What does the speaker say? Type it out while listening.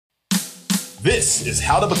This is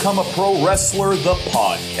How to Become a Pro Wrestler, the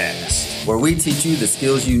podcast, where we teach you the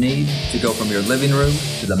skills you need to go from your living room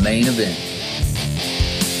to the main event.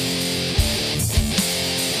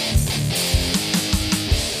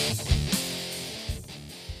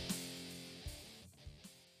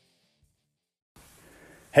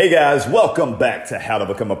 Hey guys, welcome back to How to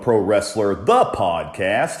Become a Pro Wrestler, the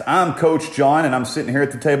podcast. I'm Coach John, and I'm sitting here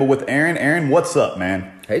at the table with Aaron. Aaron, what's up,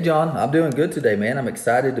 man? Hey John, I'm doing good today, man. I'm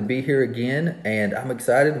excited to be here again, and I'm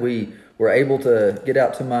excited we were able to get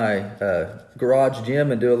out to my garage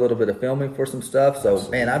gym and do a little bit of filming for some stuff. So,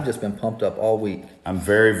 man, I've just been pumped up all week. I'm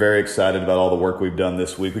very, very excited about all the work we've done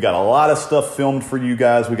this week. We got a lot of stuff filmed for you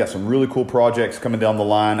guys. We got some really cool projects coming down the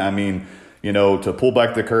line. I mean, you know, to pull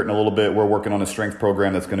back the curtain a little bit, we're working on a strength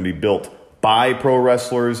program that's going to be built by pro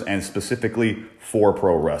wrestlers and specifically for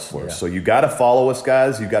pro wrestlers. Yeah. So you got to follow us,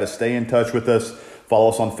 guys. You got to stay in touch with us. Follow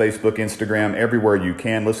us on Facebook, Instagram, everywhere you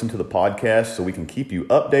can. Listen to the podcast so we can keep you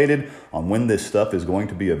updated on when this stuff is going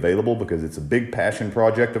to be available, because it's a big passion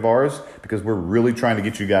project of ours, because we're really trying to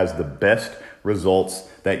get you guys the best results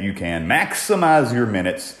that you can. Maximize your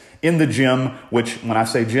minutes in the gym, which when I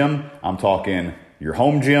say gym, I'm talking your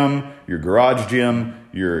home gym, your garage gym,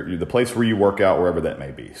 your the place where you work out, wherever that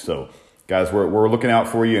may be. So, guys, we're looking out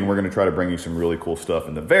for you, and we're going to try to bring you some really cool stuff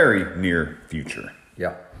in the very near future.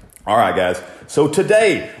 Yeah. All right, guys. So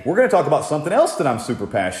today we're going to talk about something else that I'm super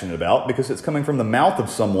passionate about, because it's coming from the mouth of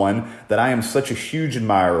someone that I am such a huge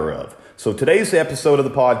admirer of. So today's episode of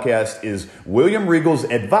the podcast is William Regal's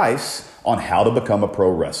advice on how to become a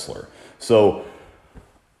pro wrestler. So,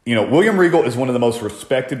 you know, William Regal is one of the most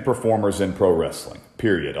respected performers in pro wrestling,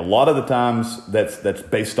 period. A lot of the times that's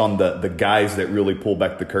based on the guys that really pull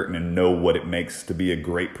back the curtain and know what it makes to be a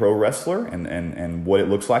great pro wrestler and what it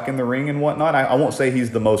looks like in the ring and whatnot. I won't say he's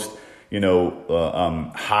the most,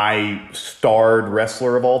 high-starred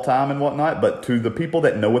wrestler of all time and whatnot, but to the people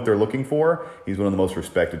that know what they're looking for, he's one of the most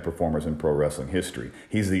respected performers in pro wrestling history.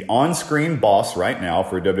 He's the on-screen boss right now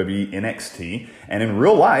for WWE NXT, and in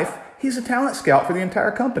real life, he's a talent scout for the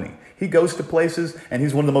entire company. He goes to places, and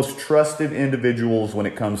he's one of the most trusted individuals when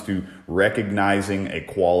it comes to recognizing a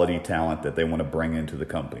quality talent that they want to bring into the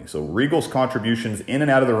company. So Regal's contributions in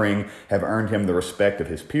and out of the ring have earned him the respect of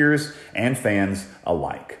his peers and fans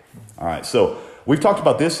alike. All right, so we've talked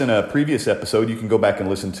about this in a previous episode you can go back and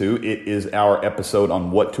listen to. It is our episode on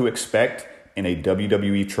what to expect in a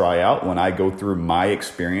WWE tryout, when I go through my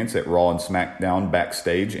experience at Raw and SmackDown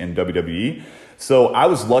backstage in WWE. So I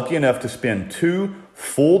was lucky enough to spend 2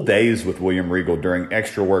 full days with William Regal during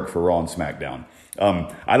extra work for Raw and SmackDown.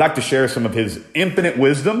 I'd like to share some of his infinite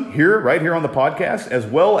wisdom right here on the podcast, as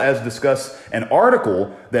well as discuss an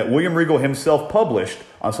article that William Regal himself published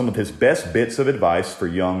on some of his best bits of advice for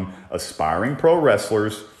young, aspiring pro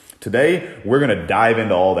wrestlers. Today, we're going to dive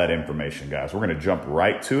into all that information, guys. We're going to jump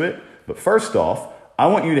right to it. But first off, I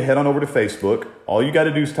want you to head on over to Facebook. All you got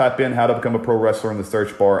to do is type in How to Become a Pro Wrestler in the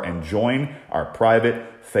search bar and join our private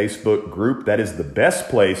Facebook group. That is the best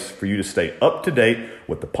place for you to stay up to date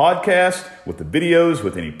with the podcast, with the videos,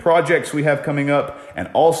 with any projects we have coming up, and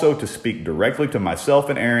also to speak directly to myself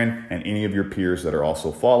and Aaron and any of your peers that are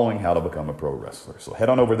also following How to Become a Pro Wrestler. So head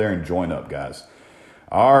on over there and join up, guys.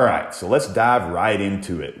 All right, so let's dive right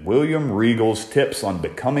into it. William Regal's tips on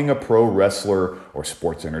becoming a pro wrestler or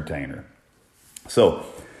sports entertainer. So,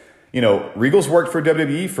 you know, Regal's worked for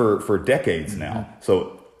WWE for decades now.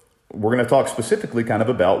 So we're going to talk specifically kind of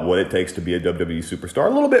about what it takes to be a WWE superstar. A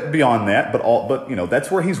little bit beyond that, but you know, that's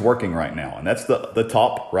where he's working right now. And that's the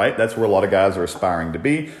top, right? That's where a lot of guys are aspiring to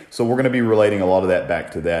be. So we're going to be relating a lot of that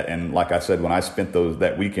back to that. And like I said, when I spent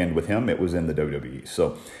that weekend with him, it was in the WWE.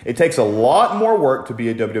 So it takes a lot more work to be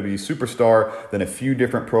a WWE superstar than a few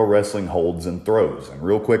different pro wrestling holds and throws. And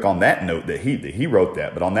real quick on that note, that he wrote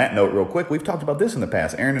that. But on that note, real quick, we've talked about this in the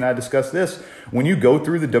past. Aaron and I discussed this. When you go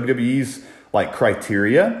through the WWE's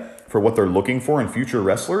criteria for what they're looking for in future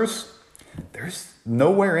wrestlers, there's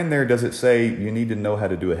nowhere in there does it say you need to know how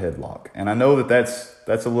to do a headlock. And I know that's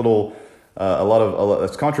a little,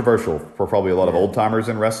 that's controversial for probably a lot of old timers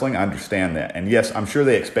in wrestling. I understand that. And yes, I'm sure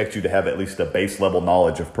they expect you to have at least a base level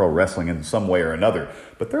knowledge of pro wrestling in some way or another,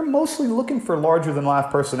 but they're mostly looking for larger than life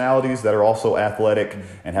personalities that are also athletic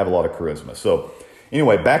and have a lot of charisma. So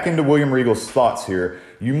anyway, back into William Regal's thoughts here.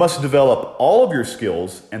 You must develop all of your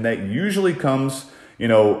skills, and that usually comes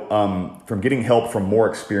from getting help from more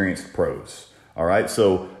experienced pros. All right.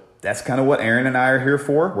 So that's kind of what Aaron and I are here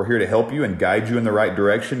for. We're here to help you and guide you in the right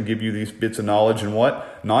direction, give you these bits of knowledge and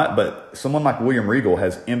whatnot. But someone like William Regal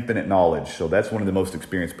has infinite knowledge. So that's one of the most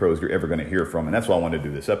experienced pros you're ever going to hear from. And that's why I wanted to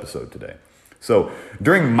do this episode today. So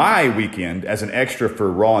during my weekend as an extra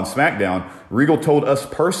for Raw and SmackDown, Regal told us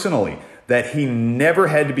personally that he never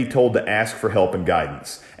had to be told to ask for help and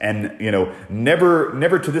guidance. And,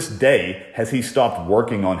 never to this day has he stopped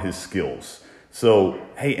working on his skills. So,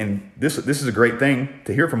 hey, and this is a great thing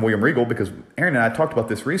to hear from William Regal, because Aaron and I talked about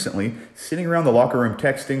this recently. Sitting around the locker room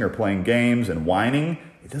texting or playing games and whining,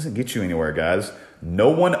 it doesn't get you anywhere, guys. No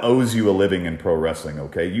one owes you a living in pro wrestling,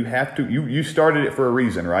 okay? You have to, you started it for a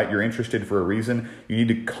reason, right? You're interested for a reason. You need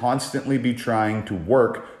to constantly be trying to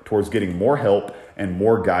work towards getting more help and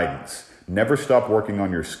more guidance. Never stop working on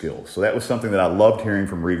your skills. So that was something that I loved hearing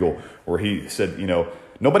from Regal, where he said,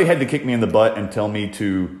 nobody had to kick me in the butt and tell me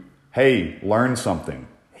to, hey, learn something.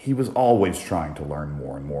 He was always trying to learn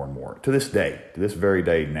more and more and more. To this day, to this very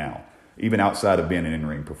day now, even outside of being an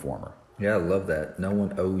in-ring performer. Yeah, I love that. No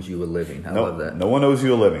one owes you a living. I love that. No one owes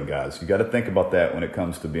you a living, guys. You got to think about that when it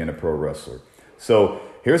comes to being a pro wrestler. So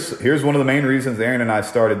here's one of the main reasons Aaron and I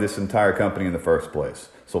started this entire company in the first place.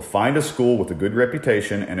 So find a school with a good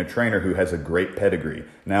reputation and a trainer who has a great pedigree.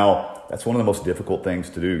 Now, that's one of the most difficult things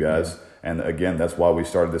to do, guys. And again, that's why we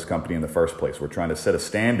started this company in the first place. We're trying to set a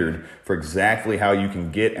standard for exactly how you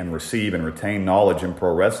can get and receive and retain knowledge in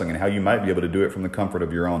pro wrestling, and how you might be able to do it from the comfort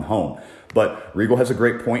of your own home. But Regal has a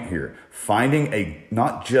great point here.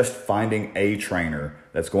 Not just finding a trainer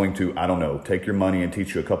that's going to, take your money and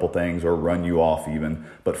teach you a couple things or run you off even,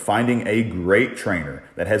 but finding a great trainer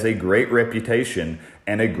that has a great reputation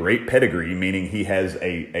and a great pedigree, meaning he has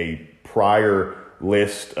a prior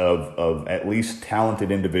list of at least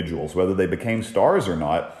talented individuals, whether they became stars or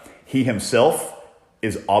not. He himself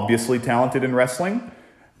is obviously talented in wrestling,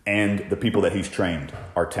 and the people that he's trained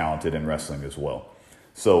are talented in wrestling as well.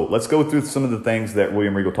 So let's go through some of the things that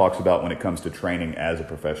William Regal talks about when it comes to training as a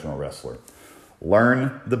professional wrestler.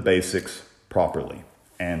 Learn the basics properly.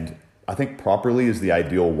 And I think properly is the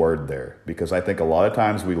ideal word there, because I think a lot of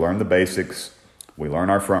times we learn the basics, we learn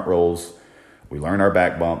our front rolls, we learn our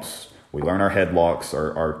back bumps, we learn our headlocks,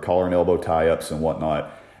 our collar and elbow tie-ups and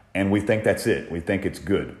whatnot, and we think that's it. We think it's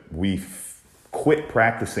good. We quit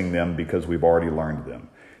practicing them because we've already learned them.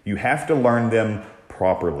 You have to learn them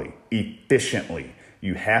properly, efficiently.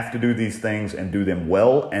 You have to do these things and do them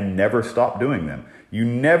well and never stop doing them. You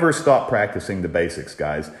never stop practicing the basics,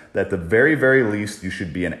 guys. At the very, very least, you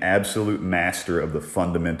should be an absolute master of the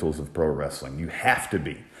fundamentals of pro wrestling. You have to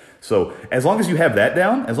be. So as long as you have that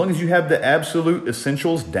down, as long as you have the absolute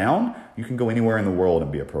essentials down, you can go anywhere in the world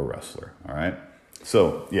and be a pro wrestler. All right?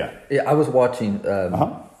 So, yeah. Yeah, I was watching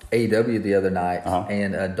AEW the other night,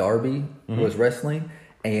 and Darby was wrestling.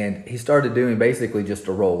 And he started doing basically just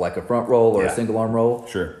a roll, like a front roll or a single arm roll.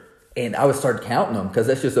 Sure. And I would start counting them because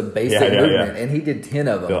that's just a basic movement. And he did 10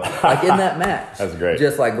 of them, like in that match. That's great.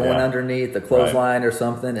 Just like going underneath the clothesline or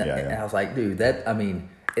something. And I was like, dude,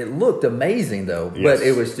 it looked amazing though, but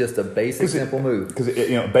it was just a basic, simple move. Because,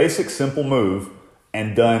 basic, simple move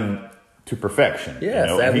and done to perfection.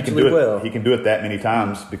 Yeah, and he can do it well. He can do it that many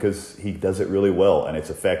times because he does it really well, and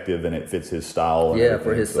it's effective, and it fits his style. And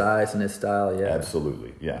for his size and his style. Yeah,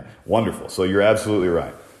 absolutely. Yeah, wonderful. So you're absolutely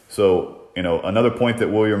right. So another point that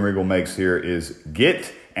William Regal makes here is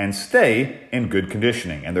get and stay in good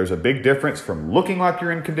conditioning. And there's a big difference from looking like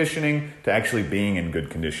you're in conditioning to actually being in good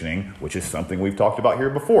conditioning, which is something we've talked about here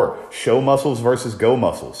before. Show muscles versus go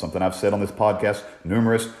muscles, something I've said on this podcast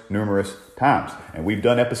numerous times. And we've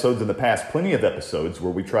done episodes in the past, plenty of episodes,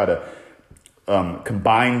 where we try to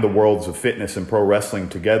combine the worlds of fitness and pro wrestling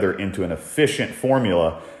together into an efficient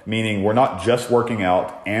formula, meaning we're not just working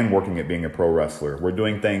out and working at being a pro wrestler. We're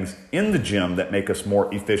doing things in the gym that make us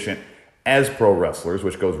more efficient as pro wrestlers,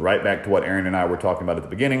 which goes right back to what Aaron and I were talking about at the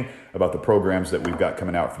beginning about the programs that we've got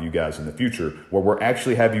coming out for you guys in the future, where we're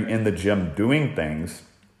actually have you in the gym doing things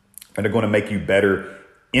that are going to make you better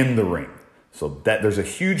in the ring. So that there's a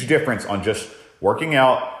huge difference on just working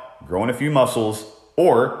out, growing a few muscles,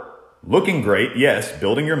 or looking great, yes,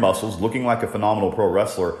 building your muscles, looking like a phenomenal pro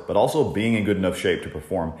wrestler, but also being in good enough shape to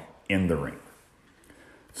perform in the ring.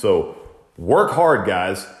 So work hard,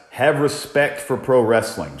 guys. Have respect for pro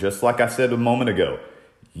wrestling. Just like I said a moment ago,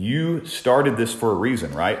 you started this for a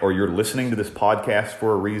reason, right? Or you're listening to this podcast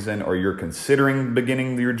for a reason, or you're considering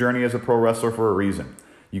beginning your journey as a pro wrestler for a reason.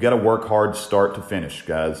 You got to work hard start to finish,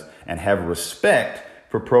 guys, and have respect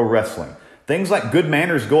for pro wrestling. Things like good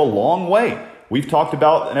manners go a long way. We've talked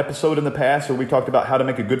about an episode in the past where we talked about how to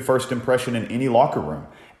make a good first impression in any locker room.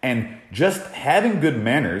 And just having good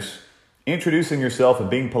manners, introducing yourself and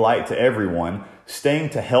being polite to everyone, staying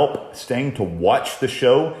to help, staying to watch the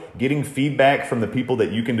show, getting feedback from the people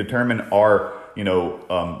that you can determine are,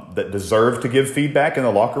 that deserve to give feedback in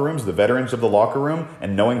the locker rooms, the veterans of the locker room,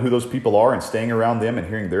 and knowing who those people are and staying around them and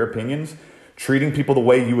hearing their opinions, treating people the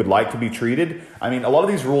way you would like to be treated. I mean, a lot of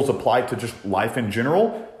these rules apply to just life in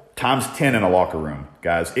general. times 10 in a locker room,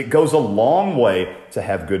 guys. It goes a long way to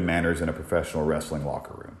have good manners in a professional wrestling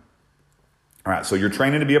locker room. All right, so you're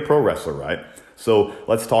training to be a pro wrestler, right? So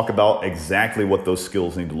let's talk about exactly what those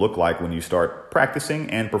skills need to look like when you start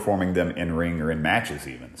practicing and performing them in ring or in matches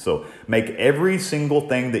even. So make every single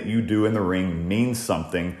thing that you do in the ring mean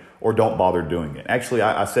something, or don't bother doing it. Actually,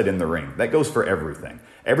 I said in the ring. That goes for everything.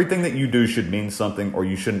 Everything that you do should mean something, or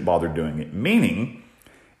you shouldn't bother doing it. Meaning,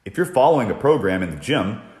 if you're following a program in the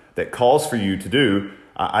gym that calls for you to do,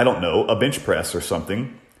 I don't know, a bench press or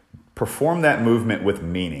something, perform that movement with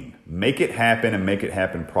meaning. Make it happen and make it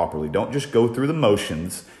happen properly. Don't just go through the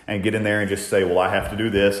motions and get in there and just say, well, I have to do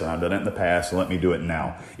this and I've done it in the past, so let me do it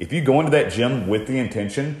now. If you go into that gym with the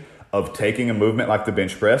intention of taking a movement like the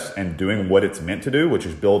bench press and doing what it's meant to do, which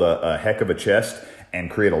is build a heck of a chest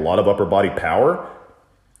and create a lot of upper body power,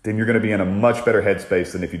 then you're going to be in a much better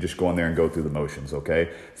headspace than if you just go in there and go through the motions, okay?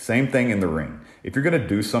 Same thing in the ring. If you're going to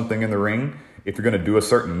do something in the ring, if you're going to do a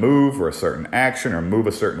certain move or a certain action or move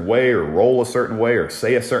a certain way or roll a certain way or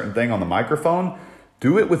say a certain thing on the microphone,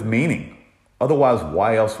 do it with meaning. Otherwise,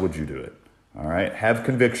 why else would you do it? All right? Have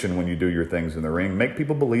conviction when you do your things in the ring. Make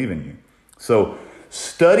people believe in you. So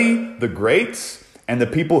study the greats and the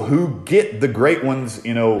people who get the great ones,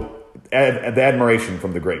 the admiration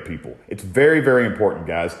from the great people. It's very, very important,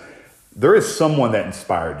 guys. There is someone that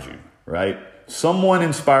inspired you, right? Someone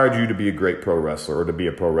inspired you to be a great pro wrestler or to be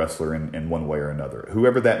a pro wrestler in one way or another.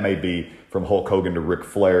 Whoever that may be, from Hulk Hogan to Ric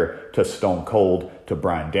Flair to Stone Cold to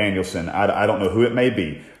Bryan Danielson, I don't know who it may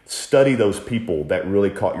be. Study those people that really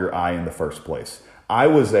caught your eye in the first place. I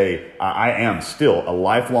am still a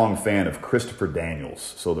lifelong fan of Christopher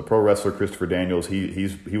Daniels. So the pro wrestler Christopher Daniels,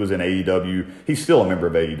 he was in AEW. He's still a member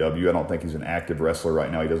of AEW. I don't think he's an active wrestler right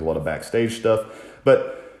now. He does a lot of backstage stuff.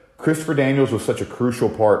 But Christopher Daniels was such a crucial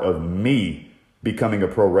part of me becoming a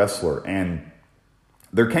pro wrestler. And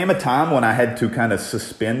there came a time when I had to kind of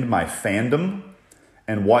suspend my fandom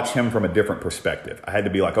and watch him from a different perspective. I had to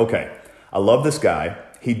be like, okay, I love this guy.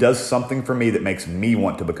 He does something for me that makes me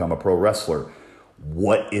want to become a pro wrestler.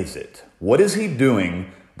 What is it? What is he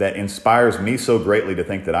doing that inspires me so greatly to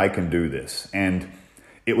think that I can do this? And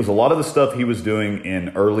it was a lot of the stuff he was doing in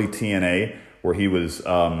early TNA, where he was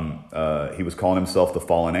calling himself the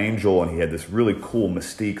Fallen Angel, and he had this really cool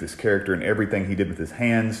mystique, this character, and everything he did with his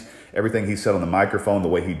hands, everything he said on the microphone, the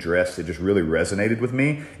way he dressed, it just really resonated with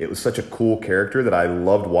me. It was such a cool character that I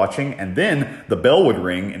loved watching. And then the bell would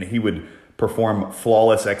ring, and he would perform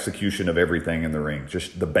flawless execution of everything in the ring.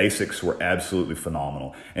 Just the basics were absolutely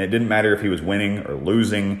phenomenal. And it didn't matter if he was winning or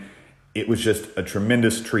losing. It was just a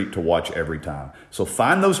tremendous treat to watch every time. So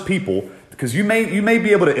find those people, because you may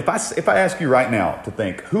be able to, if I ask you right now to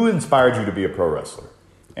think, who inspired you to be a pro wrestler?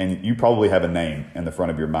 And you probably have a name in the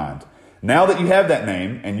front of your mind. Now that you have that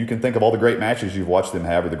name and you can think of all the great matches you've watched them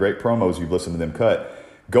have or the great promos you've listened to them cut,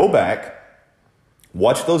 go back,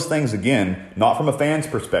 watch those things again, not from a fan's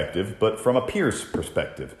perspective, but from a peer's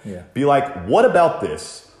perspective. Yeah. Be like, what about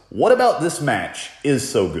this? What about this match is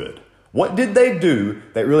so good? What did they do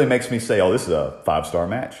that really makes me say, oh, this is a 5-star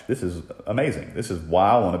match? This is amazing. This is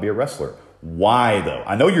why I want to be a wrestler. Why, though?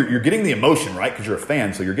 I know you're getting the emotion, right? Because you're a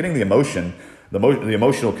fan, so you're getting the emotion, the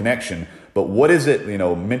emotional connection. But what is it,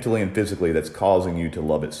 mentally and physically that's causing you to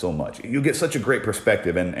love it so much? You get such a great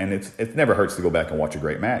perspective, and it never hurts to go back and watch a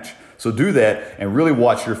great match. So do that and really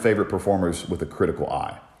watch your favorite performers with a critical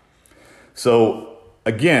eye. So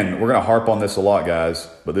again, we're going to harp on this a lot, guys,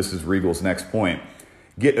 but this is Regal's next point.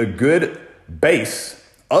 Get a good base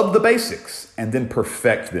of the basics and then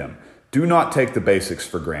perfect them. Do not take the basics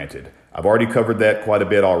for granted. I've already covered that quite a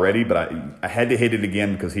bit already, but I had to hit it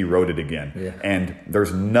again because he wrote it again. Yeah. And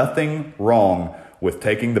there's nothing wrong with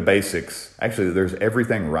taking the basics. Actually, there's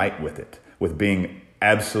everything right with it, with being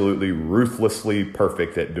absolutely ruthlessly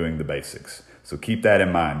perfect at doing the basics. So keep that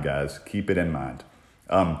in mind, guys. Keep it in mind.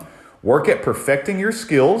 Work at perfecting your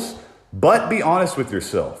skills, but be honest with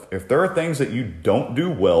yourself. If there are things that you don't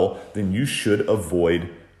do well, then you should avoid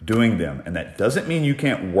doing them. And that doesn't mean you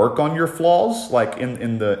can't work on your flaws, like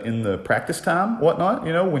in the practice time, whatnot,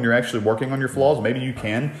 when you're actually working on your flaws, maybe you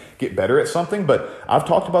can get better at something. But I've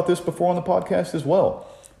talked about this before on the podcast as well.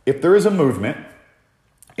 If there is a movement,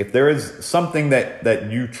 if there is something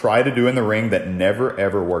that you try to do in the ring that never,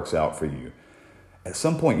 ever works out for you, at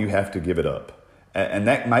some point you have to give it up. And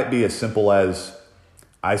that might be as simple as,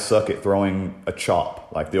 I suck at throwing a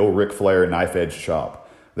chop, like the old Ric Flair knife edge chop.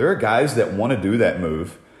 There are guys that want to do that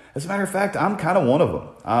move. As a matter of fact, I'm kind of one of them.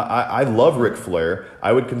 I love Ric Flair.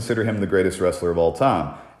 I would consider him the greatest wrestler of all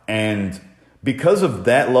time. And because of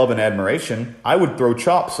that love and admiration, I would throw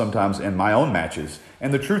chops sometimes in my own matches.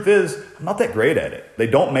 And the truth is, I'm not that great at it. They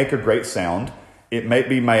don't make a great sound. It might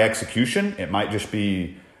be my execution. It might just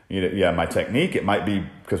be, my technique. It might be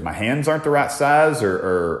because my hands aren't the right size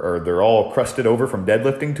or they're all crusted over from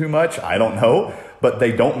deadlifting too much. I don't know, but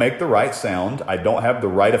they don't make the right sound. I don't have the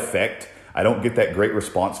right effect. I don't get that great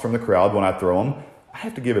response from the crowd when I throw them. I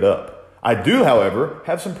have to give it up. I do, however,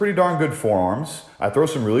 have some pretty darn good forearms. I throw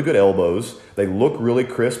some really good elbows. They look really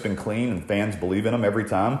crisp and clean, and fans believe in them every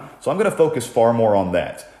time. So I'm going to focus far more on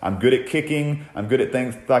that. I'm good at kicking. I'm good at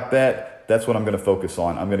things like that. That's what I'm going to focus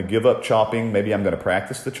on. I'm going to give up chopping. Maybe I'm going to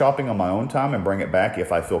practice the chopping on my own time and bring it back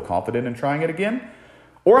if I feel confident in trying it again.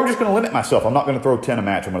 Or I'm just going to limit myself. I'm not going to throw 10 a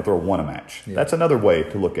match. I'm going to throw 1 a match. Yeah. That's another way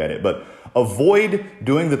to look at it. But avoid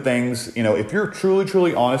doing the things, if you're truly,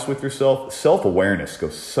 truly honest with yourself, self-awareness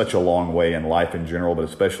goes such a long way in life in general, but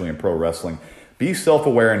especially in pro wrestling. Be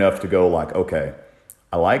self-aware enough to go like, okay,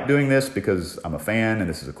 I like doing this because I'm a fan and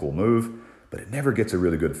this is a cool move, but it never gets a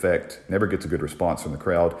really good effect, never gets a good response from the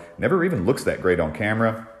crowd, never even looks that great on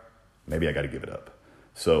camera. Maybe I got to give it up.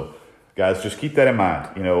 So guys, just keep that in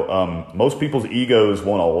mind. Most people's egos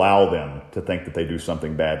won't allow them to think that they do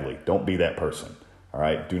something badly. Don't be that person. All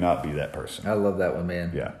right? Do not be that person. I love that one,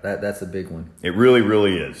 man. Yeah. That's a big one. It really,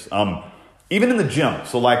 really is. Even in the gym.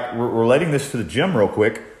 So, like, we're relating this to the gym real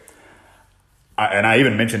quick. I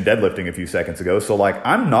even mentioned deadlifting a few seconds ago. So, like,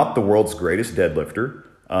 I'm not the world's greatest deadlifter,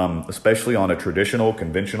 especially on a traditional,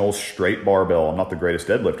 conventional, straight barbell. I'm not the greatest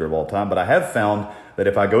deadlifter of all time. But I have found that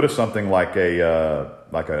if I go to something like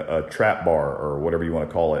a trap bar or whatever you want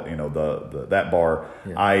to call it, that bar,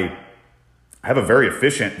 yeah. I have a very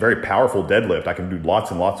efficient, very powerful deadlift. I can do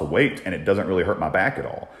lots and lots of weight, and it doesn't really hurt my back at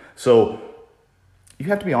all. So you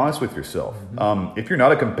have to be honest with yourself. Mm-hmm. If you're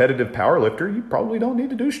not a competitive power lifter, you probably don't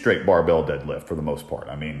need to do straight barbell deadlift for the most part.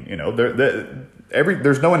 I mean,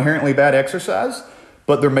 there's no inherently bad exercise,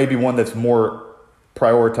 but there may be one that's more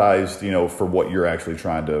prioritized, for what you're actually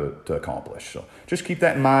trying to accomplish. So just keep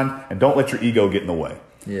that in mind, and don't let your ego get in the way.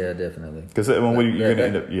 Yeah, definitely. Because you're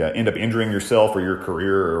going to end up injuring yourself or your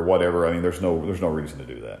career or whatever. I mean, there's no reason to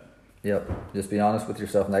do that. Yep. Just be honest with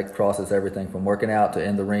yourself, and that crosses everything from working out to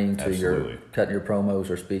in the ring to your cutting your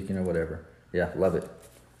promos or speaking or whatever. Yeah, love it.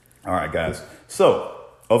 All right, guys. So,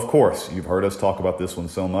 of course, you've heard us talk about this one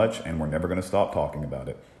so much, and we're never going to stop talking about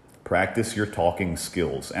it. Practice your talking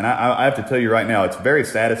skills. And I have to tell you right now, it's very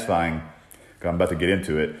satisfying. I'm about to get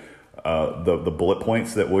into it. The bullet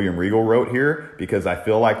points that William Regal wrote here, because I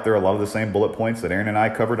feel like they're a lot of the same bullet points that Aaron and I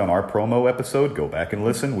covered on our promo episode. Go back and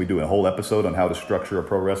listen. We do a whole episode on how to structure a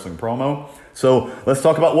pro wrestling promo. So let's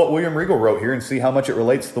talk about what William Regal wrote here and see how much it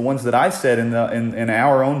relates to the ones that I said in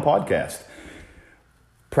our own podcast.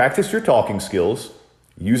 Practice your talking skills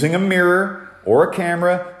using a mirror or a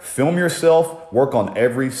camera. Film yourself. Work on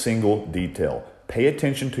every single detail. Pay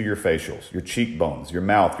attention to your facials, your cheekbones, your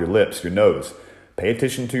mouth, your lips, your nose. Pay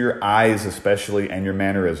attention to your eyes especially and your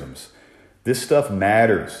mannerisms. This stuff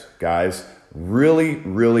matters, guys. Really,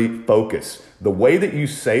 really focus. The way that you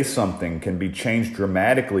say something can be changed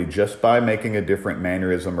dramatically just by making a different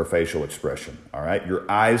mannerism or facial expression. All right? Your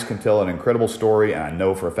eyes can tell an incredible story, and I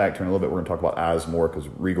know for a fact here in a little bit we're going to talk about eyes more because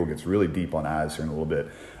Regal gets really deep on eyes here in a little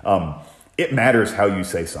bit. It matters how you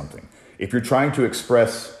say something. If you're trying to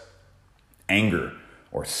express anger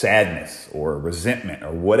or sadness or resentment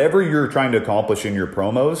or whatever you're trying to accomplish in your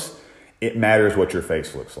promos, it matters what your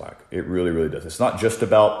face looks like. It really, really does. It's not just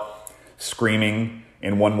about screaming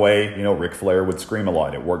in one way. Ric Flair would scream a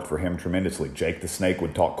lot. It worked for him tremendously. Jake the Snake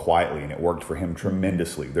would talk quietly, and it worked for him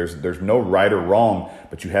tremendously. There's no right or wrong,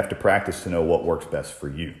 but you have to practice to know what works best for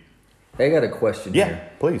you. Hey, I got a question here.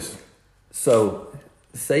 Yeah, please. So,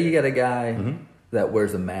 say you got a guy that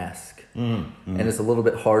wears a mask. And it's a little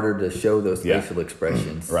bit harder to show those facial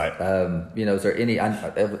expressions. Right. Is there any,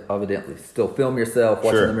 evidently still film yourself,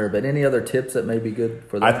 watch in the mirror, but any other tips that may be good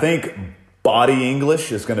for that? I think body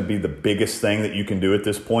English is going to be the biggest thing that you can do at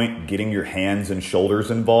this point, getting your hands and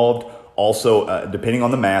shoulders involved. Also, depending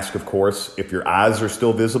on the mask, of course, if your eyes are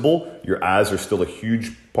still visible, your eyes are still a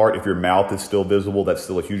huge part. If your mouth is still visible, that's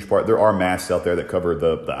still a huge part. There are masks out there that cover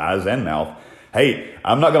the eyes and mouth. Hey,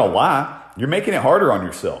 I'm not going to lie. You're making it harder on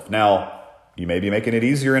yourself. Now, you may be making it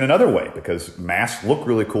easier in another way because masks look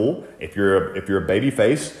really cool. If you're a baby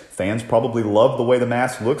face, fans probably love the way the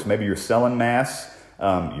mask looks. Maybe you're selling masks.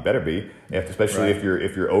 You better be, especially if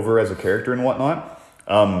you're over as a character and whatnot.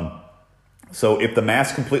 So if the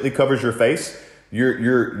mask completely covers your face,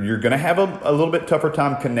 you're going to have a little bit tougher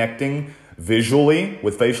time connecting visually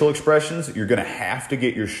with facial expressions. You're going to have to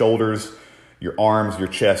get your shoulders, your arms, your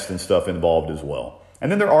chest and stuff involved as well.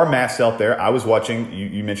 And then there are masks out there. I was watching,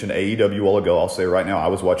 you mentioned AEW a while ago. I'll say right now, I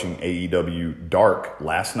was watching AEW Dark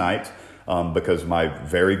last night. because my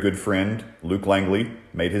very good friend Luke Langley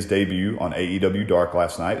made his debut on AEW Dark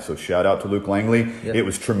last night. So shout out to Luke Langley. Yep. It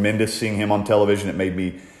was tremendous seeing him on television.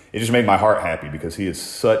 It just made my heart happy because he is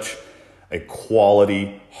such a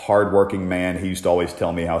quality, hardworking man. He used to always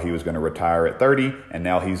tell me how he was going to retire at 30, and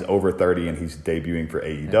now he's over 30 and he's debuting for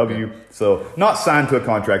AEW. Okay. So not signed to a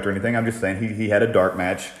contract or anything. I'm just saying he had a dark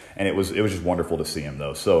match, and it was just wonderful to see him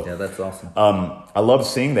though. So yeah, that's awesome. I love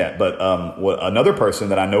seeing that. But another person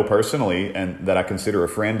that I know personally and that I consider a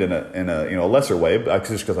friend in a lesser way, but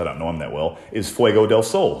just because I don't know him that well, is Fuego del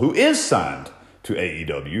Sol, who is signed to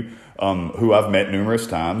AEW, who I've met numerous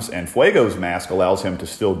times, and Fuego's mask allows him to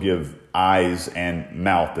still give eyes and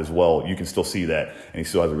mouth as well. You can still see that, and he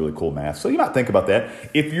still has a really cool mask. So you might think about that.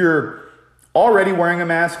 If you're already wearing a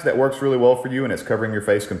mask that works really well for you and it's covering your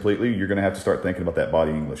face completely, you're going to have to start thinking about that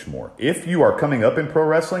body English more. If you are coming up in pro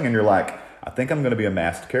wrestling and you're like, I think I'm going to be a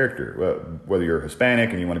masked character, whether you're Hispanic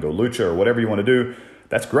and you want to go lucha or whatever you want to do,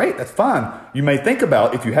 that's great. That's fine. You may think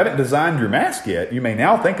about, if you haven't designed your mask yet, you may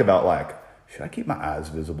now think about like, should I keep my eyes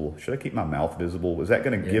visible? Should I keep my mouth visible? Is that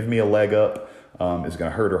going to give me a leg up? Is it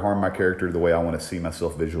going to hurt or harm my character the way I want to see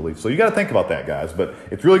myself visually? So you got to think about that, guys. But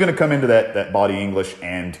it's really going to come into that body English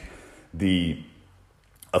and the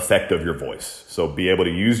effect of your voice. So be able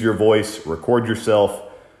to use your voice, record yourself,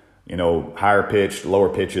 higher pitched, lower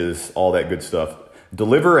pitches, all that good stuff.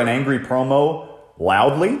 Deliver an angry promo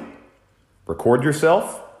loudly, record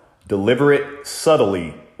yourself, deliver it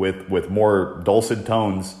subtly with more dulcet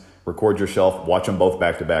tones. Record yourself, watch them both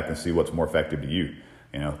back to back, and see what's more effective to you.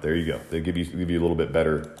 There you go. They give you a little bit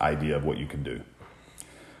better idea of what you can do.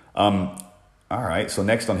 All right. So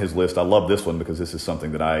next on his list, I love this one because this is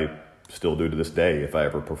something that I still do to this day. If I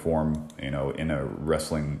ever perform, in a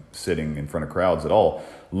wrestling sitting in front of crowds at all,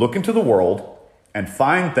 look into the world and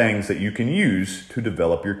find things that you can use to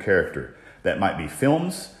develop your character. That might be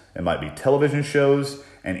films, it might be television shows,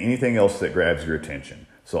 and anything else that grabs your attention.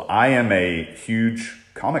 So I am a huge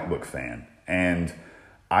comic book fan, and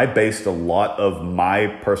I based a lot of my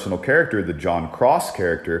personal character, the John Cross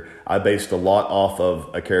character, I based a lot off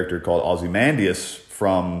of a character called Ozymandias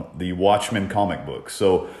from the Watchmen comic book.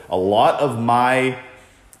 So a lot of my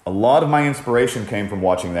inspiration came from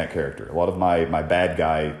watching that character. A lot of my bad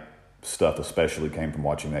guy stuff especially came from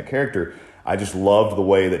watching that character. I just loved the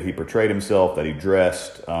way that he portrayed himself, that he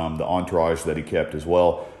dressed, the entourage that he kept as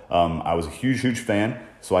well. I was a huge fan.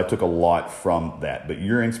 So I took a lot from that. But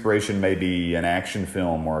your inspiration may be an action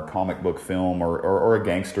film or a comic book film or a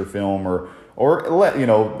gangster film or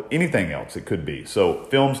anything else it could be. So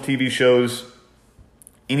films, TV shows,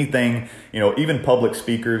 anything, even public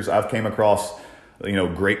speakers. I've came across,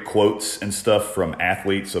 great quotes and stuff from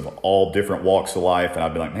athletes of all different walks of life. And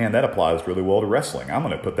I'd be like, man, that applies really well to wrestling. I'm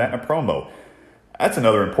going to put that in a promo. That's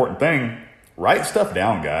another important thing. Write stuff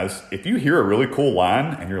down, guys. If you hear a really cool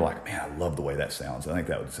line and you're like, man, I love the way that sounds. I think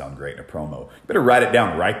that would sound great in a promo. You better write it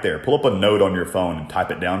down right there. Pull up a note on your phone and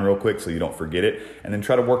type it down real quick so you don't forget it. And then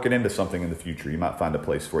try to work it into something in the future. You might find a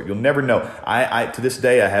place for it. You'll never know. I to this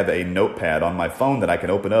day, I have a notepad on my phone that I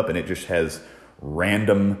can open up and it just has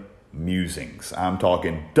random musings. I'm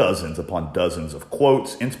talking dozens upon dozens of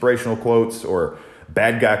quotes, inspirational quotes, or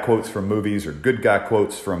bad guy quotes from movies, or good guy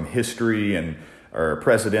quotes from history or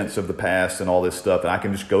presidents of the past and all this stuff. And I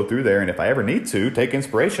can just go through there. And if I ever need to take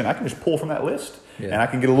inspiration, I can just pull from that list and I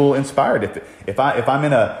can get a little inspired. If I'm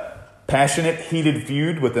in a passionate, heated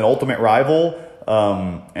feud with an ultimate rival,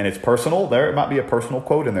 and it's personal, there might be a personal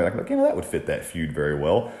quote in there. Like, that would fit that feud very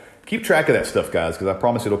well. Keep track of that stuff, guys, because I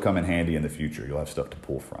promise it'll come in handy in the future. You'll have stuff to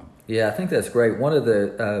pull from. Yeah, I think that's great. One of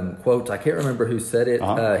the quotes, I can't remember who said it.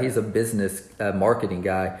 He's a business marketing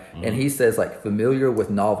guy, and he says, familiar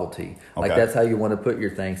with novelty. Okay. That's how you want to put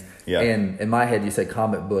your things. Yeah. And in my head, you say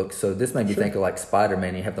comic books, so this made me think of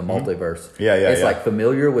Spider-Man. You have the multiverse. Yeah. It's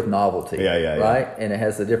familiar with novelty. Yeah. Right? And it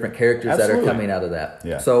has the different characters that are coming out of that.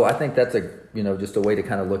 Yeah. So I think that's just a way to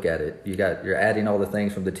kind of look at it. You're adding all the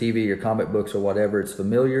things from the TV, your comic books, or whatever. It's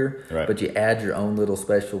familiar, right, but you add your own little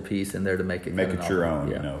special piece in there to make it your own.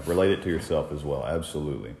 Yeah. Relate it to yourself as well.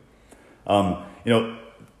 Absolutely.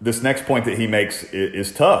 This next point that he makes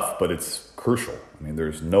is tough, but it's crucial. I mean,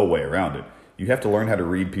 there's no way around it. You have to learn how to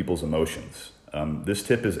read people's emotions. This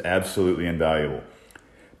tip is absolutely invaluable.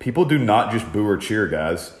 People do not just boo or cheer,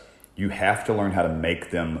 guys. You have to learn how to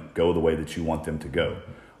make them go the way that you want them to go.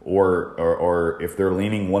 Or if they're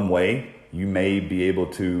leaning one way, you may be able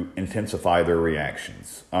to intensify their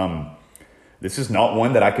reactions. This is not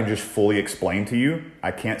one that I can just fully explain to you.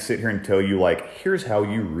 I can't sit here and tell you, here's how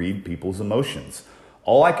you read people's emotions.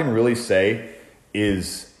 All I can really say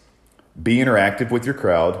is be interactive with your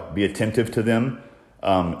crowd, be attentive to them,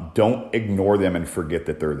 don't ignore them and forget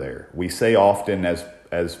that they're there. We say often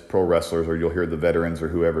as pro wrestlers, or you'll hear the veterans or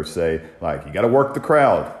whoever say, like, you got to work the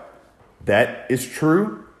crowd. That is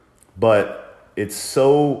true, but it's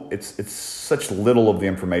such little of the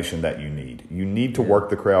information that you need. You need to work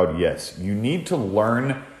the crowd, yes. You need to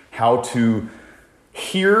learn how to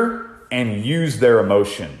hear and use their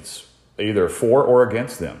emotions, either for or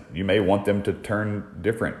against them. You may want them to turn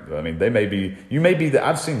different. I mean,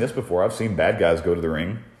 I've seen this before. I've seen bad guys go to the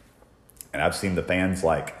ring, and I've seen the fans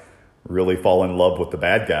like really fall in love with the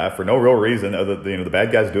bad guy for no real reason other than, the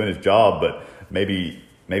bad guy's doing his job, but maybe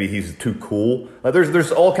he's too cool.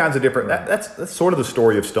 There's all kinds of different. That's sort of the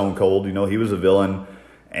story of Stone Cold. He was a villain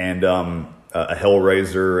and a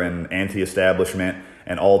hellraiser and anti-establishment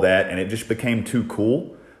and all that, and it just became too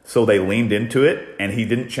cool. So they leaned into it, and he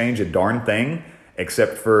didn't change a darn thing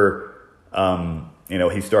except for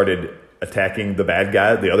he started attacking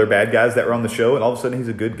the other bad guys that were on the show, and all of a sudden he's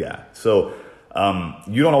a good guy. So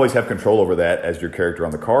you don't always have control over that as your character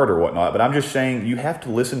on the card or whatnot. But I'm just saying you have to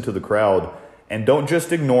listen to the crowd. And don't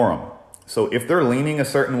just ignore them. So if they're leaning a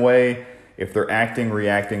certain way, if they're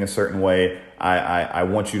reacting a certain way, I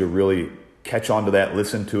want you to really catch on to that,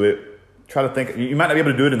 listen to it, try to think. You might not be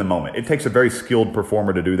able to do it in the moment. It takes a very skilled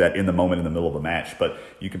performer to do that in the moment in the middle of a match, but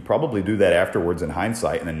you can probably do that afterwards in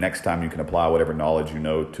hindsight, and then next time you can apply whatever knowledge you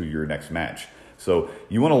know to your next match. So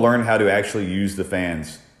you want to learn how to actually use the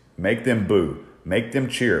fans. Make them boo. Make them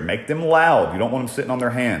cheer. Make them loud. You don't want them sitting on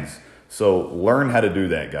their hands. So learn how to do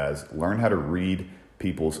that, guys. Learn how to read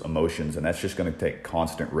people's emotions, and that's just going to take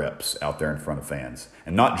constant reps out there in front of fans.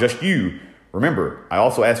 And not just you. Remember, I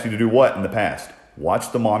also asked you to do what in the past?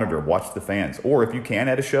 Watch the monitor, watch the fans. Or if you can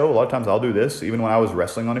at a show, a lot of times I'll do this. Even when I was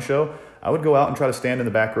wrestling on a show, I would go out and try to stand in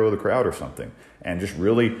the back row of the crowd or something. And just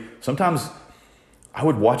really, sometimes I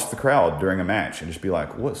would watch the crowd during a match and just be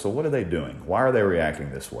like, what are they doing? Why are they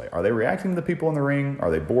reacting this way? Are they reacting to the people in the ring?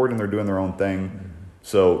 Are they bored and they're doing their own thing?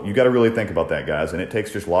 So you got to really think about that, guys. And it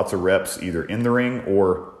takes just lots of reps either in the ring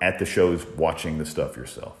or at the shows watching the stuff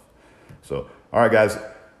yourself. So, all right, guys,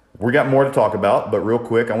 we got more to talk about, but real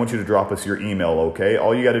quick, I want you to drop us your email, okay?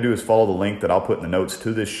 All you got to do is follow the link that I'll put in the notes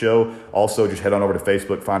to this show. Also, just head on over to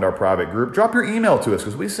Facebook, find our private group. Drop your email to us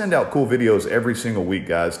because we send out cool videos every single week,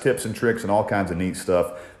 guys. Tips and tricks and all kinds of neat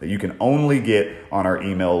stuff that you can only get on our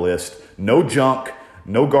email list. No junk,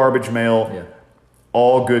 no garbage mail. Yeah.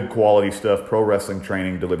 All good quality stuff, pro wrestling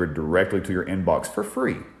training delivered directly to your inbox for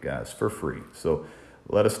free, guys, for free. So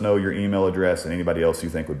let us know your email address and anybody else you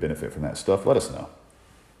think would benefit from that stuff. Let us know.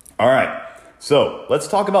 All right, so let's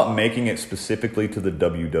talk about making it specifically to the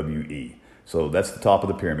WWE. So that's the top of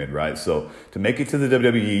the pyramid, right? So to make it to the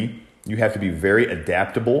WWE, you have to be very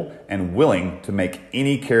adaptable and willing to make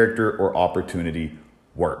any character or opportunity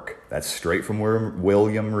work. That's straight from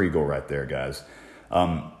William Regal right there, guys.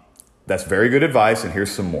 That's very good advice, and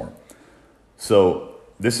here's some more. So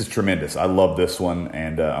this is tremendous. I love this one,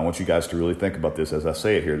 and I want you guys to really think about this as I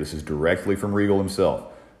say it here. This is directly from Regal himself.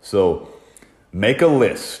 So make a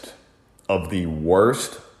list of the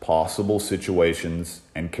worst possible situations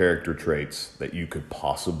and character traits that you could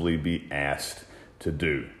possibly be asked to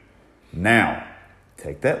do. Now,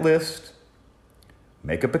 take that list,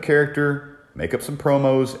 make up a character, make up some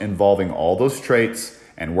promos involving all those traits,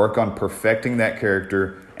 and work on perfecting that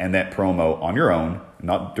character and that promo on your own,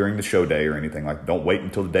 not during the show day or anything like that. Don't wait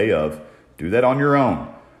until the day of. Do that on your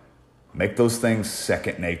own. Make those things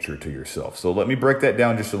second nature to yourself. So let me break that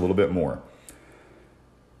down just a little bit more.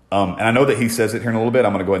 And I know that he says it here in a little bit.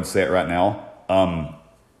 I'm going to go ahead and say it right now.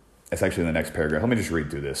 It's actually in the next paragraph. Let me just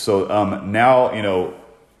read through this. So now,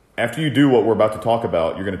 after you do what we're about to talk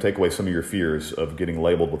about, you're going to take away some of your fears of getting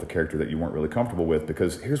labeled with a character that you weren't really comfortable with.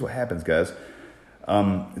 Because here's what happens, guys.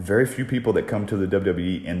 Very few people that come to the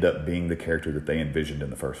WWE end up being the character that they envisioned in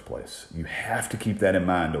the first place. You have to keep that in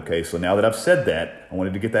mind, okay? So now that I've said that, I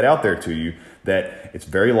wanted to get that out there to you, that it's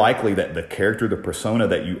very likely that the character, the persona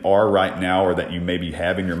that you are right now, or that you maybe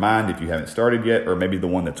have in your mind if you haven't started yet, or maybe the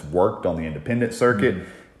one that's worked on the independent circuit,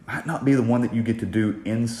 might not be the one that you get to do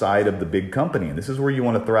inside of the big company. And this is where you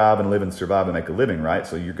want to thrive and live and survive and make a living, right?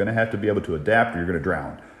 So you're going to have to be able to adapt or you're going to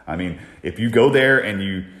drown. I mean, if you go there and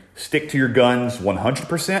you stick to your guns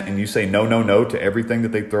 100% and you say no to everything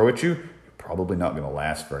that they throw at you, you're probably not going to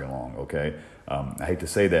last very long, okay? I hate to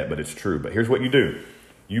say that, but it's true. But here's what you do.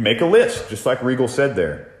 You make a list, just like Regal said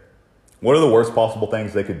there. What are the worst possible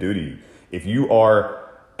things they could do to you? If you are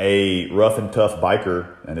a rough and tough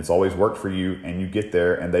biker and it's always worked for you and you get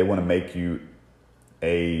there and they want to make you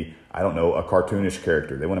a cartoonish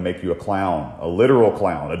character. They want to make you a clown, a literal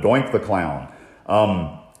clown, a Doink the Clown.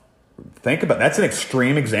 Think about, that's an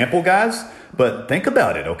extreme example, guys, but think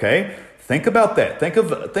about it, okay? Think about that. Think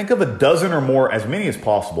of a dozen or more, as many as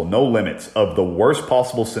possible, no limits, of the worst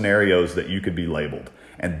possible scenarios that you could be labeled.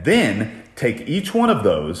 And then take each one of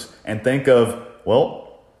those and think of,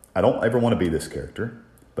 well, I don't ever want to be this character,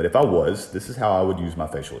 but if I was, this is how I would use my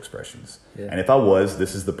facial expressions. Yeah. And if I was,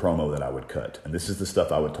 this is the promo that I would cut. And this is the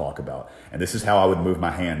stuff I would talk about. And this is how I would move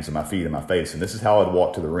my hands and my feet and my face. And this is how I'd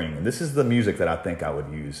walk to the ring. And this is the music that I think I would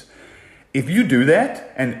use. If you do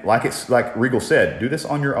that, and like Regal said, do this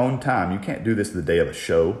on your own time. You can't do this the day of a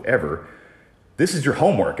show ever. This is your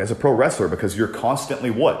homework as a pro wrestler because you're constantly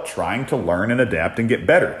what? Trying to learn and adapt and get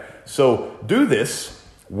better. So do this,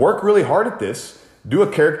 work really hard at this. Do a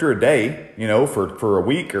character a day, for a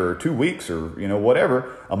week or 2 weeks or,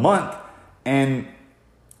 whatever, a month. And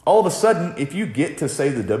all of a sudden, if you get to, say,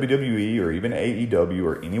 the WWE or even AEW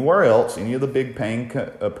or anywhere else, any of the big paying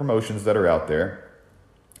promotions that are out there,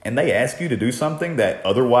 and they ask you to do something that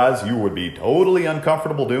otherwise you would be totally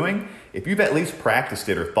uncomfortable doing, if you've at least practiced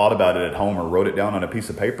it or thought about it at home or wrote it down on a piece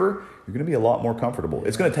of paper, you're going to be a lot more comfortable.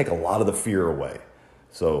 It's going to take a lot of the fear away.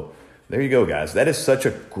 So there you go, guys. That is such a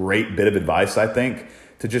great bit of advice, I think,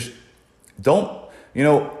 to just don't,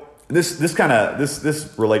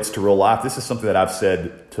 this relates to real life. This is something that I've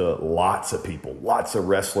said to lots of people, lots of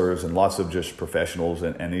wrestlers and lots of just professionals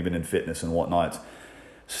and even in fitness and whatnot.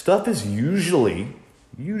 Stuff is usually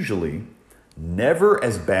never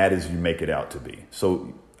as bad as you make it out to be.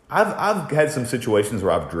 So I've had some situations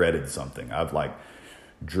where I've dreaded something. I've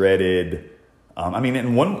dreaded, and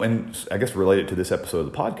I guess related to this episode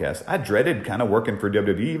of the podcast, I dreaded kind of working for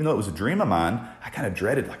WWE, even though it was a dream of mine. I kind of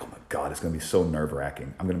dreaded oh my God, it's going to be so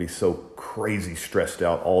nerve-wracking. I'm going to be so crazy stressed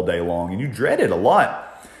out all day long. And you dread it a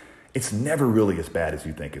lot. It's never really as bad as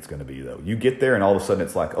you think it's going to be, though. You get there and all of a sudden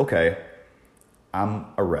it's like, okay, I'm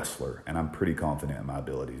a wrestler and I'm pretty confident in my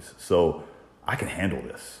abilities. So I can handle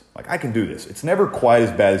this. I can do this. It's never quite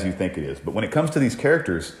as bad as you think it is. But when it comes to these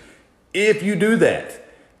characters, if you do that,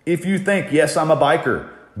 if you think, yes, I'm a biker,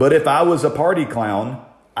 but if I was a party clown,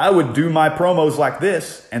 I would do my promos like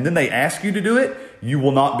this, and then they ask you to do it, you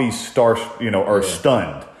will not be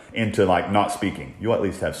stunned into not speaking. You'll at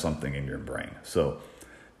least have something in your brain. So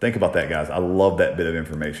think about that, guys. I love that bit of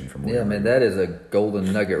information from William. Yeah, man, that is a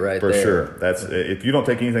golden nugget right there. For sure. That's if you don't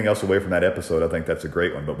take anything else away from that episode, I think that's a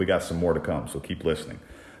great one. But we got some more to come, so keep listening.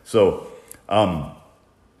 So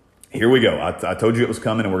here we go. I told you it was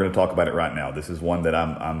coming, and we're going to talk about it right now. This is one that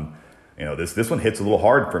this one hits a little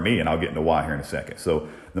hard for me, and I'll get into why here in a second. So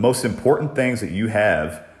the most important things that you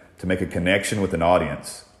have to make a connection with an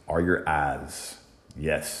audience are your eyes.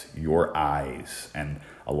 Yes, your eyes. And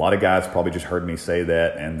a lot of guys probably just heard me say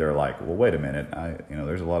that, and they're like, well, wait a minute.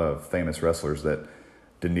 There's a lot of famous wrestlers that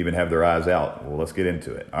didn't even have their eyes out. Well, let's get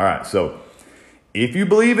into it. All right, so if you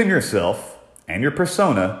believe in yourself and your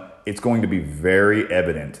persona, it's going to be very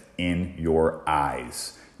evident in your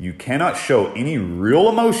eyes. You cannot show any real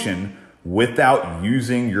emotion without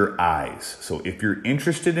using your eyes. So if you're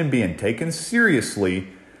interested in being taken seriously,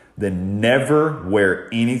 then never wear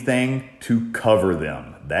anything to cover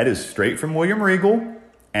them. That is straight from William Regal,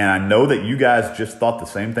 and I know that you guys just thought the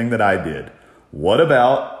same thing that I did. What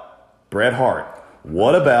about Bret Hart?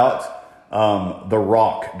 What about The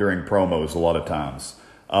Rock during promos a lot of times?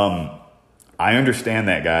 I understand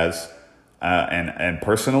that, guys. And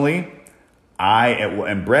personally,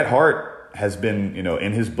 and Bret Hart has been,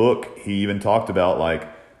 in his book, he even talked about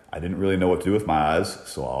I didn't really know what to do with my eyes,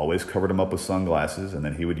 so I always covered them up with sunglasses, and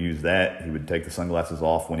then he would use that. He would take the sunglasses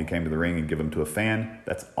off when he came to the ring and give them to a fan.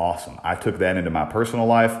 That's awesome. I took that into my personal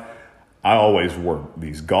life. I always wore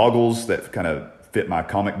these goggles that kind of fit my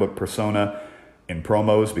comic book persona in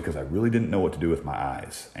promos because I really didn't know what to do with my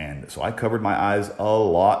eyes. And so I covered my eyes a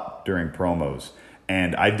lot during promos.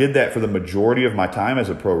 And I did that for the majority of my time as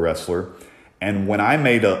a pro wrestler. And when I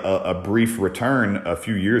made a brief return a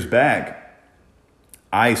few years back,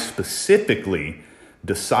 I specifically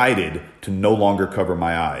decided to no longer cover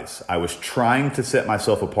my eyes. I was trying to set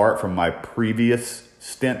myself apart from my previous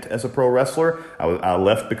stint as a pro wrestler. I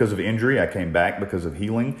left because of injury. I came back because of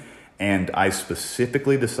healing. And I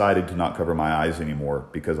specifically decided to not cover my eyes anymore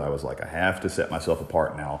because I was like, I have to set myself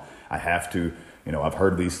apart now. I have to, I've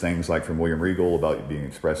heard these things from William Regal about being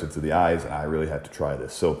expressive to the eyes, and I really have to try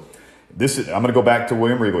this. So I'm going to go back to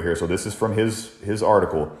William Regal here. So this is from his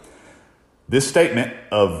article. This statement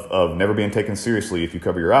of never being taken seriously if you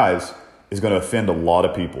cover your eyes is going to offend a lot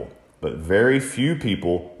of people. But very few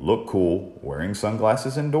people look cool wearing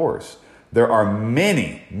sunglasses indoors. There are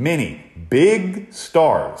many, many big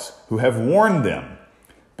stars who have worn them.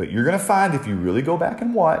 But you're going to find if you really go back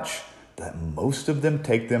and watch that most of them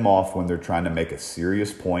take them off when they're trying to make a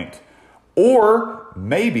serious point Or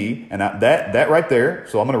maybe, and that right there,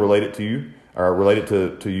 so I'm going to relate it to you, or relate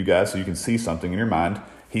it to you guys so you can see something in your mind.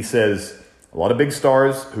 He says, a lot of big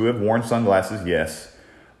stars who have worn sunglasses, yes,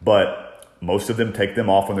 but most of them take them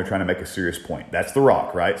off when they're trying to make a serious point. That's The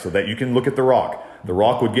Rock, right? So that you can look at The Rock. The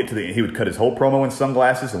Rock would get to he would cut his whole promo in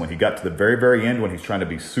sunglasses, and when he got to the very, very end, when he's trying to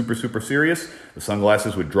be super, super serious, the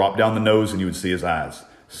sunglasses would drop down the nose and you would see his eyes.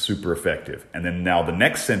 Super effective. And then now the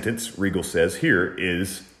next sentence Regal says here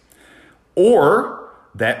is, or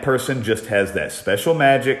that person just has that special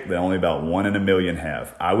magic that only about 1 in a million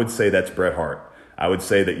have. I would say that's Bret Hart. I would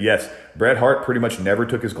say that, yes, Bret Hart pretty much never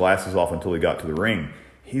took his glasses off until he got to the ring.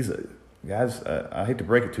 Guys, I hate to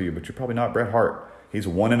break it to you, but you're probably not Bret Hart. He's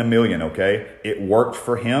 1 in a million, okay? It worked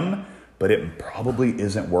for him, but it probably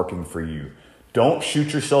isn't working for you. Don't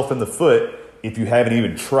shoot yourself in the foot if you haven't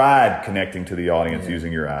even tried connecting to the audience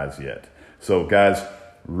using your eyes yet. So, guys,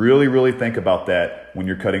 really, really think about that when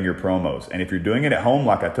you're cutting your promos. And if you're doing it at home,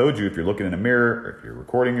 like I told you, if you're looking in a mirror, or if you're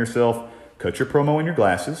recording yourself, cut your promo in your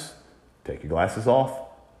glasses, take your glasses off,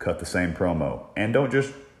 cut the same promo. And don't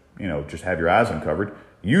just have your eyes uncovered.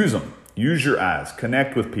 Use them. Use your eyes.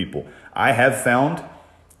 Connect with people. I have found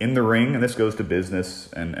in the ring, and this goes to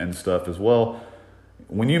business and stuff as well,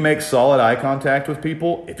 when you make solid eye contact with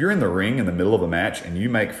people, if you're in the ring in the middle of a match and you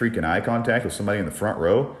make freaking eye contact with somebody in the front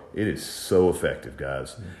row, it is so effective,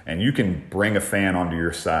 guys. And you can bring a fan onto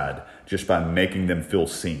your side just by making them feel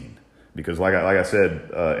seen. Because like I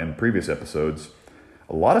said in previous episodes,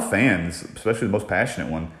 a lot of fans, especially the most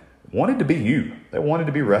passionate one, wanted to be you. They wanted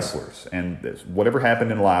to be wrestlers. And whatever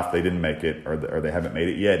happened in life, they didn't make it, or they haven't made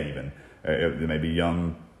it yet even. They may be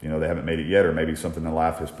young, they haven't made it yet, or maybe something in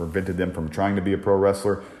life has prevented them from trying to be a pro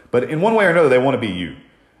wrestler. But in one way or another, they want to be you.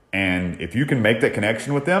 And if you can make that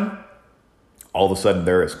connection with them, all of a sudden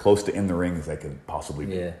they're as close to in the ring as they could possibly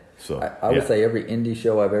be. Yeah. So I would say every indie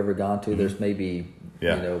show I've ever gone to, there's maybe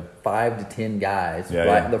 5 to 10 guys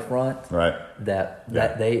in the front that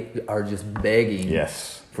they are just begging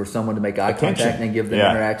for someone to make eye contact and give them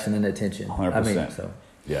interaction and attention. 100%.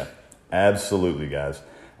 Yeah, absolutely, guys.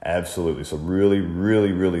 Absolutely. So really,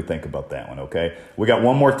 really, really think about that one, okay? We got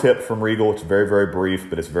one more tip from Regal. It's very, very brief,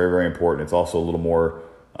 but it's very, very important. It's also a little more,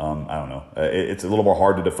 it's a little more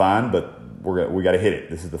hard to define, but we got to hit it.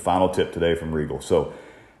 This is the final tip today from Regal. So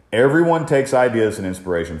everyone takes ideas and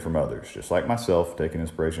inspiration from others, just like myself, taking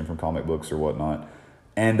inspiration from comic books or whatnot.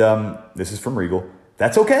 And this is from Regal.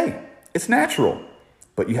 That's okay. It's natural.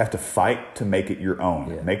 But you have to fight to make it your own.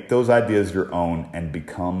 Yeah. Make those ideas your own and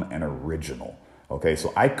become an original. Okay,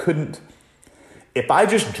 so if I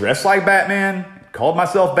just dressed like Batman, called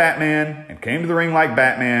myself Batman, and came to the ring like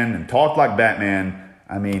Batman, and talked like Batman,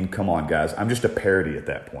 I mean, come on, guys. I'm just a parody at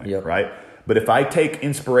that point, right? But if I take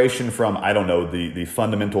inspiration from, I don't know, the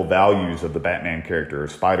fundamental values of the Batman character, or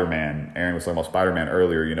Spider-Man. Aaron was talking about Spider-Man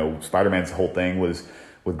earlier. Spider-Man's whole thing was,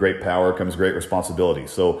 with great power comes great responsibility.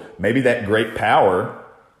 So maybe that great power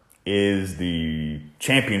is the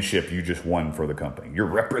championship you just won for the company. You're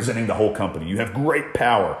representing the whole company. You have great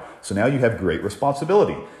power. So now you have great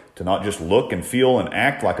responsibility to not just look and feel and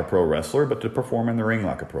act like a pro wrestler, but to perform in the ring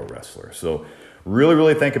like a pro wrestler. So really,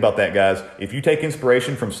 really think about that, guys. If you take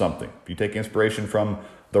inspiration from something, if you take inspiration from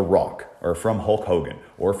The Rock, or from Hulk Hogan,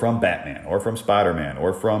 or from Batman, or from Spider-Man,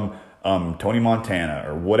 or from Tony Montana,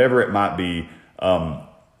 or whatever it might be,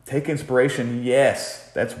 take inspiration.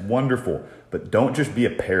 Yes, that's wonderful. But don't just be a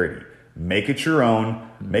parody. Make it your own.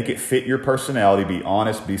 Make it fit your personality. Be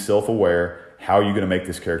honest. Be self-aware. How are you going to make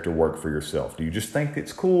this character work for yourself? Do you just think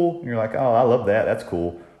it's cool? And you're like, oh, I love that. That's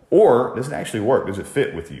cool. Or does it actually work? Does it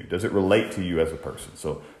fit with you? Does it relate to you as a person?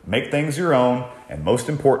 So make things your own. And most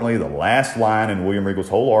importantly, the last line in William Regal's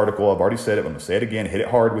whole article, I've already said it, but I'm going to say it again, hit it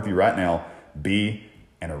hard with you right now. Be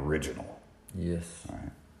an original. Yes. All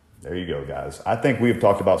right. There you go, guys. I think we have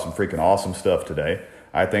talked about some freaking awesome stuff today.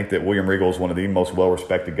 I think that William Regal is one of the most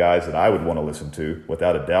well-respected guys that I would want to listen to,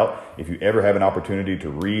 without a doubt. If you ever have an opportunity to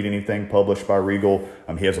read anything published by Regal,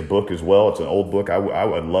 he has a book as well. It's an old book. I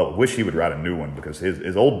would wish he would write a new one, because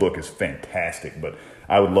his old book is fantastic. But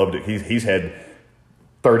I would love to. He's had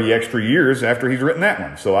 30 extra years after he's written that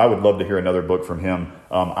one, so I would love to hear another book from him.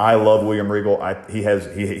 I love William Regal.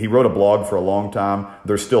 He wrote a blog for a long time.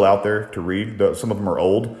 They're still out there to read. Some of them are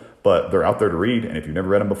old, but they're out there to read, and if you've never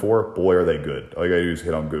read them before, boy, are they good. All you got to do is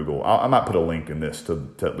hit on Google. I might put a link in this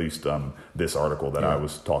to at least this article that I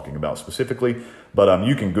was talking about specifically, but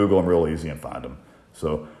you can Google them real easy and find them.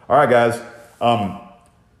 So, all right, guys,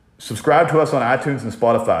 subscribe to us on iTunes and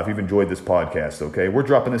Spotify if you've enjoyed this podcast, okay? We're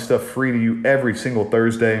dropping this stuff free to you every single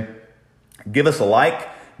Thursday. Give us a like.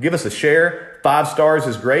 Give us a share. 5 stars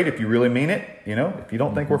is great if you really mean it. If you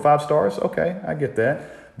don't think we're 5 stars, okay, I get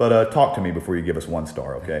that. But talk to me before you give us 1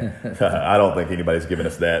 star, okay? I don't think anybody's given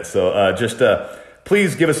us that. So just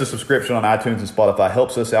please give us a subscription on iTunes and Spotify.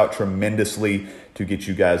 Helps us out tremendously to get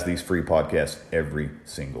you guys these free podcasts every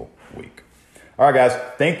single week. All right, guys,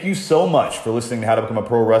 thank you so much for listening to How to Become a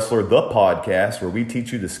Pro Wrestler, the podcast where we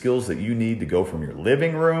teach you the skills that you need to go from your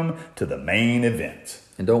living room to the main event.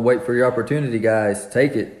 And don't wait for your opportunity, guys.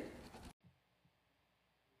 Take it.